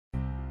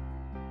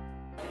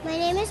My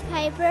name is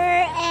Piper,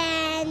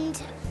 and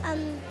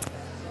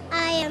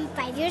I am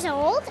 5 years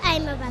old.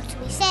 I'm about to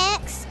be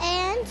 6,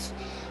 and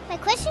my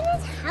question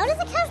is, how do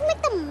the cows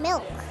make the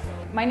milk?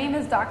 My name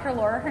is Dr.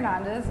 Laura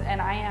Hernandez, and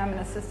I am an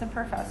assistant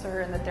professor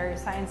in the Dairy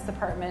Science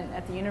Department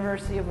at the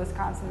University of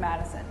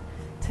Wisconsin-Madison.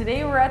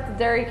 Today we're at the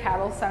Dairy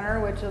Cattle Center,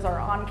 which is our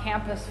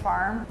on-campus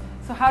farm.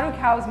 So how do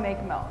cows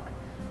make milk?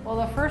 Well,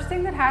 the first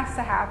thing that has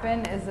to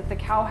happen is that the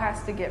cow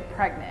has to get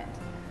pregnant.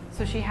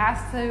 So she has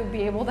to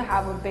be able to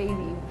have a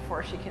baby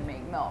before she can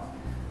make milk.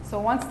 So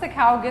once the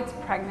cow gets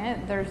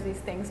pregnant, there's these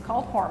things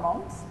called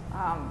hormones,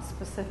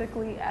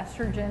 specifically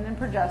estrogen and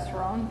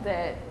progesterone,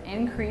 that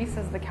increase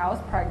as the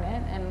cow's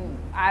pregnant, and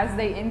as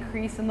they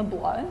increase in the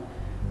blood,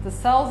 the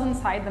cells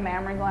inside the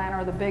mammary gland,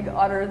 or the big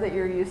udder that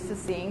you're used to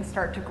seeing,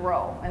 start to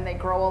grow, and they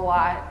grow a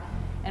lot.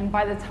 And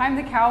by the time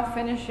the cow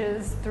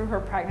finishes through her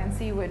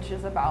pregnancy, which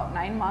is about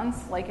 9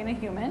 months, like in a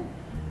human,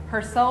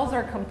 her cells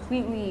are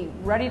completely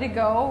ready to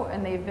go,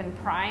 and they've been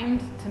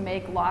primed to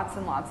make lots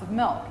and lots of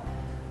milk.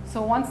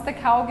 So once the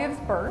cow gives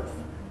birth,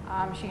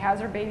 she has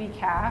her baby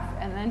calf,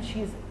 and then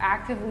she's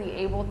actively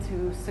able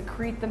to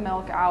secrete the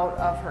milk out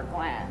of her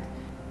gland.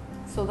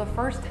 So the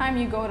first time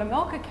you go to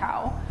milk a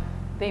cow,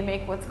 they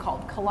make what's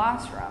called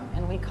colostrum,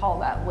 and we call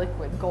that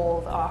liquid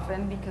gold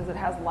often because it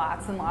has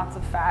lots and lots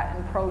of fat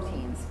and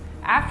proteins.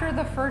 After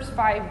the first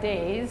 5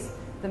 days,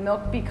 the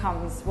milk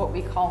becomes what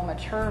we call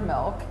mature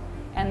milk,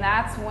 and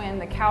that's when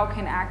the cow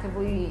can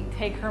actively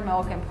take her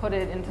milk and put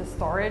it into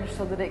storage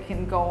so that it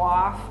can go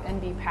off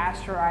and be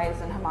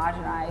pasteurized and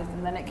homogenized,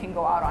 and then it can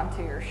go out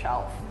onto your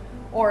shelf.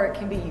 Or it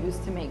can be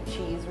used to make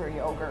cheese or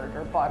yogurt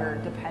or butter,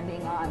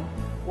 depending on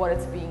what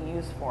it's being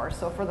used for.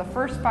 So for the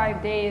first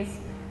 5 days,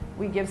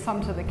 we give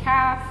some to the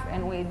calf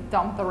and we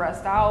dump the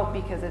rest out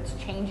because it's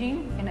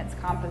changing in its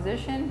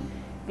composition,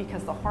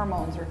 because the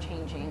hormones are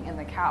changing in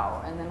the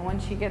cow. And then when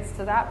she gets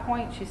to that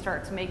point, she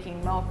starts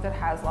making milk that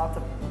has lots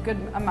of good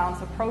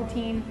amounts of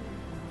protein,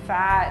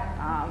 fat,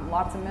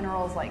 lots of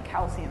minerals like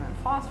calcium and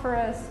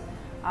phosphorus,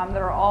 that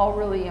are all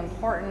really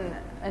important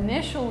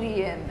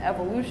initially in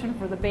evolution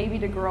for the baby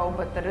to grow,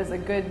 but that is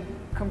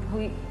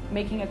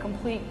making a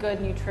complete,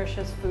 good,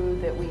 nutritious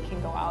food that we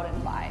can go out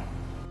and buy.